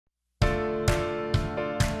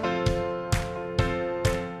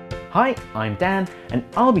Hi, I'm Dan and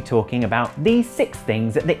I'll be talking about these 6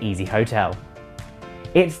 things at the easyHotel.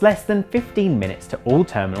 It's less than 15 minutes to all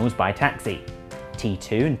terminals by taxi.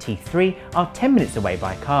 T2 and T3 are 10 minutes away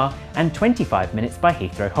by car and 25 minutes by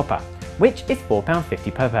Heathrow Hopper, which is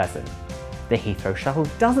 £4.50 per person. The Heathrow Shuttle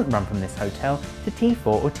doesn't run from this hotel to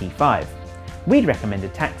T4 or T5. We'd recommend a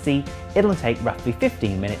taxi. It'll take roughly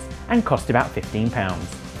 15 minutes and cost about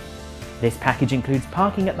 £15. This package includes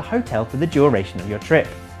parking at the hotel for the duration of your trip.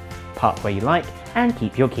 Park where you like and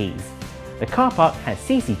keep your keys. The car park has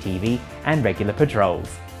CCTV and regular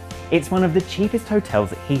patrols. It's one of the cheapest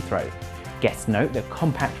hotels at Heathrow. Guests note the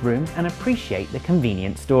compact rooms and appreciate the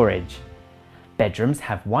convenient storage. Bedrooms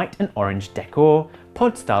have white and orange decor,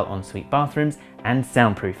 pod-style ensuite bathrooms and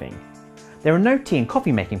soundproofing. There are no tea and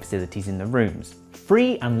coffee making facilities in the rooms.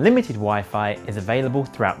 Free unlimited Wi-Fi is available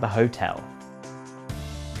throughout the hotel.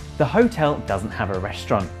 The hotel doesn't have a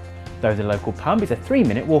restaurant, though the local pub is a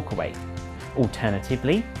 3-minute walk away.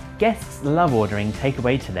 Alternatively, guests love ordering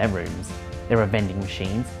takeaway to their rooms. There are vending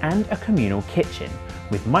machines and a communal kitchen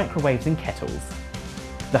with microwaves and kettles.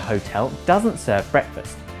 The hotel doesn't serve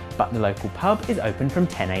breakfast, but the local pub is open from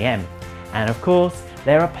 10 AM. And of course,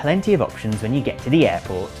 there are plenty of options when you get to the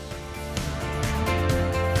airport.